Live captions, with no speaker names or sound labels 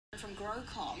From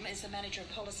Growcom is the Manager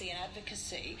of Policy and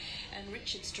Advocacy, and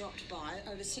Richard's dropped by.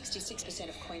 Over 66%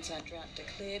 of Queensland drought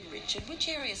declared. Richard, which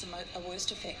areas are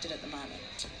worst affected at the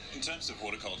moment? In terms of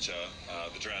horticulture,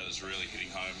 the drought is really hitting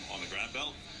home on the granite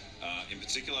belt in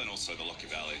particular, and also the Lockie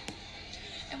Valley.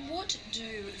 And what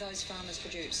do those farmers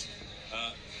produce?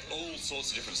 All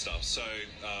sorts of different stuff. So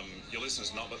your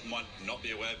listeners might not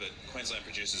be aware, but Queensland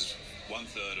produces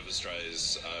 1/3 of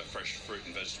Australia's fresh fruit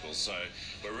and vegetables. So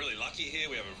we're really lucky here.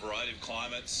 We have a variety of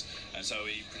climates, and so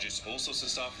we produce all sorts of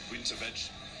stuff. Winter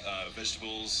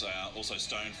vegetables, also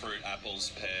stone fruit,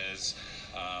 apples, pears,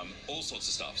 all sorts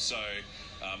of stuff. So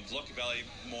Lockie Valley,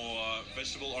 more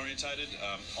vegetable orientated.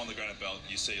 On the granite belt,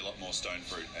 you see a lot more stone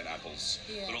fruit and apples,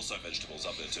 but also vegetables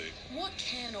up there too. What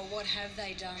can or what have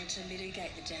they done to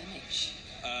mitigate the damage?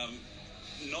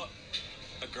 Not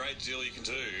a great deal you can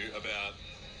do about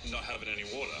not having any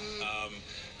water.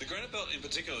 The granite belt in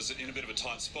particular is in a bit of a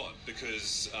tight spot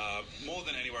because more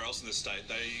than anywhere else in the state,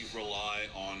 they rely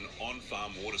on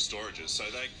on-farm water storages. So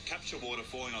they capture water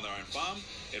falling on their own farm,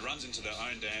 it runs into their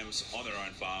own dams on their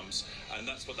own farms, and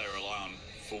that's what they rely on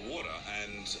for water.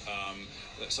 And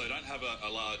so they don't have a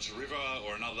large river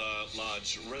or another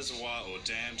large reservoir or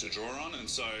dam to draw on, and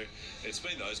so it's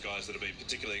been those guys that have been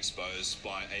particularly exposed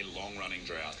by a long-running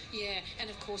drought. Yeah, and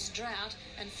of course drought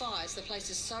and fires. The place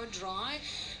is so dry,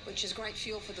 which is great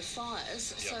fuel for the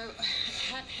fires. Yep. So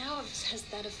how has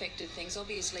that affected things?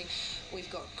 Obviously, we've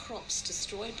got crops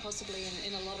destroyed possibly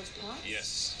in a lot of parts.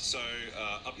 Yes, so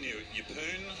up near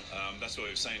Yeppoon, that's where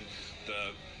we've seen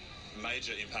the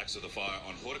major impacts of the fire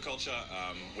on horticulture.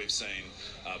 We've seen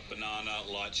banana,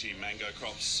 lychee, mango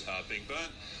crops being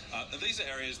burnt. And these are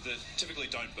areas that typically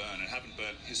don't burn and haven't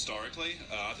burnt historically.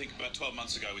 I think about 12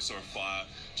 months ago we saw a fire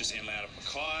just inland out of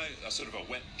Mackay, a sort of a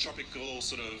wet tropical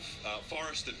sort of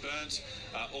forest that burnt.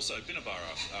 Also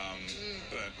Binnaburra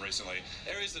burnt recently.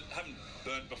 Areas that haven't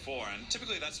burnt before, and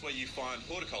typically that's where you find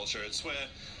horticulture. It's where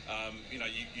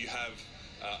you have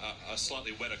a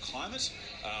slightly wetter climate,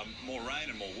 more rain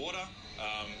and more water,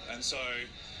 and so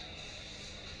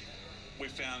we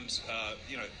found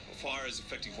fires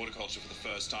affecting horticulture for the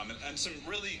first time, and some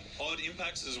really odd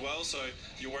impacts as well. So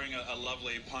you're wearing a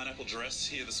lovely pineapple dress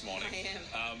here this morning.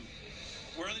 I am.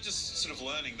 We're only just sort of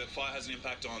learning that fire has an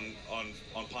impact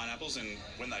on pineapples and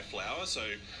when they flower. So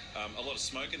a lot of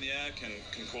smoke in the air can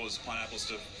cause pineapples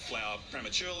to flower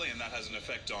prematurely, and that has an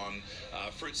effect on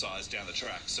fruit size down the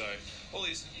track. So all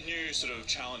these new sort of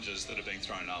challenges that are being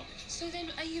thrown up. So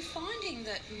then are you finding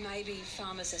that maybe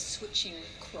farmers are switching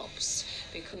crops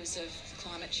because of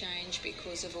climate change,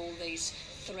 because of all these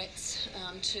threats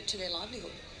to their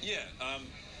livelihood? Yeah.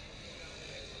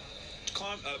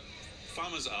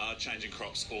 Farmers are changing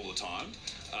crops all the time,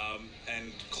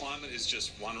 and climate is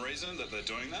just one reason that they're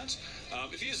doing that.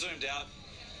 If you zoomed out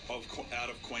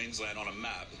of Queensland on a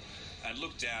map and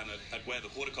looked down at where the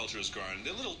horticulture is grown,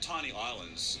 they're little tiny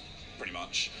islands, pretty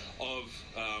much, of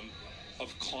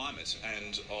climate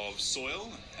and of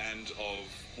soil and of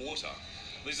water.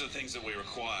 These are the things that we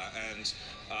require, and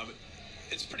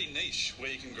it's pretty niche where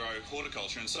you can grow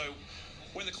horticulture. And so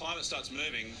when the climate starts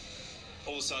moving,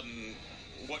 all of a sudden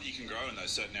what you can grow in those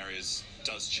certain areas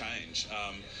does change.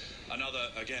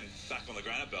 Another, again, back on the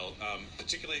granite belt,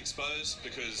 particularly exposed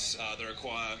because they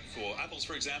require, for apples,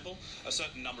 for example, a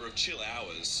certain number of chill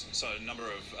hours, so a number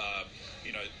of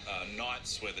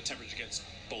nights where the temperature gets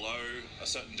below a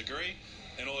certain degree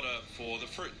in order for the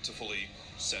fruit to fully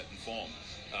set and form.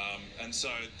 And so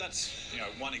that's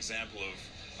one example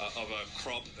of a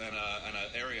crop and an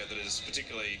area that is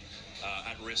particularly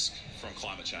at risk from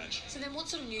climate change. So then what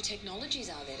sort of new technologies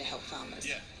are there to help farmers?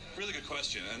 Yeah, really good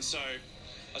question. And so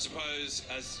I suppose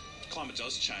as climate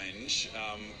does change,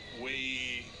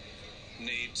 we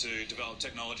need to develop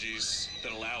technologies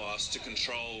that allow us to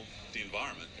control the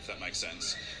environment, if that makes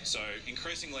sense. So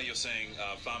increasingly you're seeing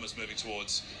farmers moving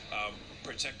towards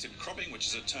protected cropping, which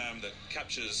is a term that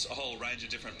captures a whole range of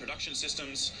different production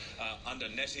systems under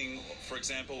netting, for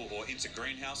example, or into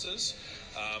greenhouses.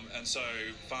 And so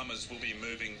farmers will be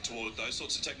moving toward those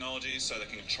sorts of technologies so they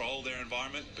can control their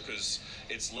environment because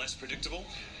it's less predictable.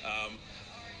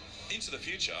 Into the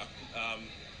future,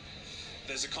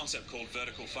 there's a concept called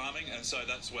vertical farming, and so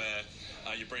that's where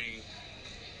you're bringing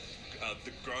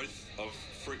the growth of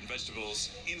fruit and vegetables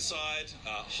inside,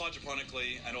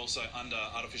 hydroponically, and also under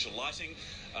artificial lighting.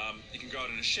 You can grow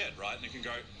it in a shed, right? And you can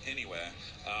grow anywhere.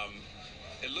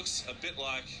 It looks a bit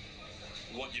like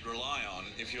what you'd rely on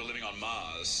if you're living on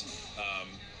Mars.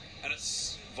 and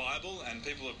it's viable, and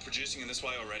people are producing in this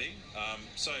way already.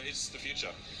 So it's the future.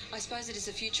 I suppose it is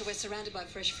the future. We're surrounded by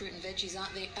fresh fruit and veggies,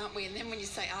 aren't we? And then when you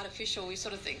say artificial, we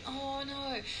sort of think, oh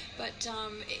no. But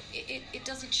it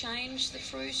doesn't change the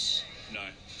fruit. No.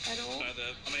 At all? No,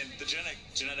 the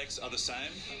genetics are the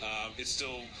same. It's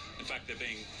still, in fact, they're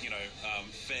being,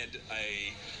 fed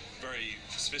a very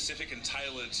specific and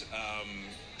tailored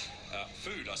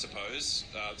food, I suppose,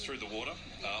 through the water,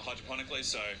 hydroponically.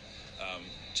 So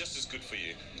just as good for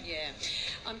you. Yeah.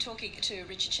 I'm talking to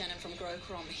Richard Shannon from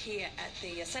Growcom here at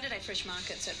the Saturday Fresh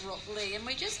Markets at Rocklea, and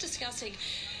we're just discussing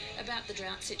about the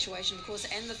drought situation, of course,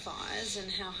 and the fires,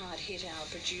 and how hard hit our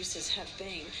producers have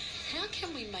been. How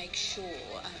can we make sure,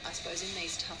 I suppose, in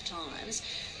these tough times,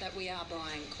 that we are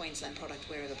buying Queensland product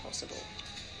wherever possible?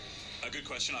 A good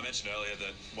question. I mentioned earlier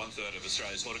that 1/3 of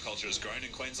Australia's horticulture is grown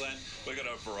in Queensland. We've got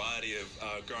a variety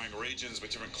of growing regions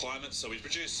with different climates, so we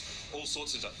produce all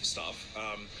sorts of stuff.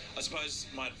 I suppose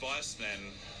my advice then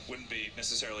wouldn't be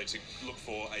necessarily to look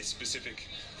for a specific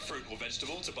fruit or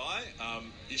vegetable to buy.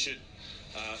 You should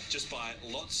just buy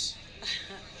lots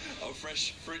of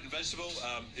fresh fruit and vegetable.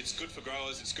 It's good for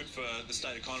growers, it's good for the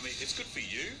state economy, it's good for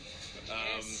you.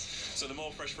 Yes. So the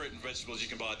more fresh fruit and vegetables you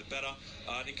can buy, the better.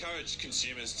 Encourage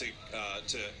consumers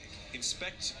to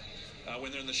inspect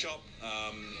when they're in the shop,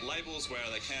 labels where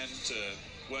they can, to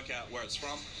work out where it's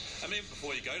from. I mean,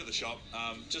 before you go to the shop,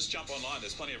 just jump online.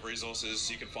 There's plenty of resources.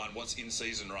 You can find what's in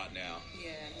season right now.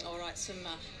 Yeah, all right. Some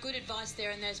good advice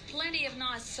there. And there's plenty of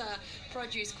nice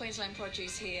produce, Queensland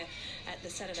produce, here at the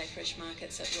Saturday Fresh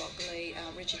Markets at Rocklea.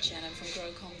 Richard Shannon from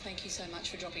Growcom, thank you so much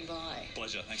for dropping by.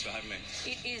 Pleasure. Thanks for having me.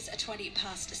 It is 7:20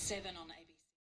 on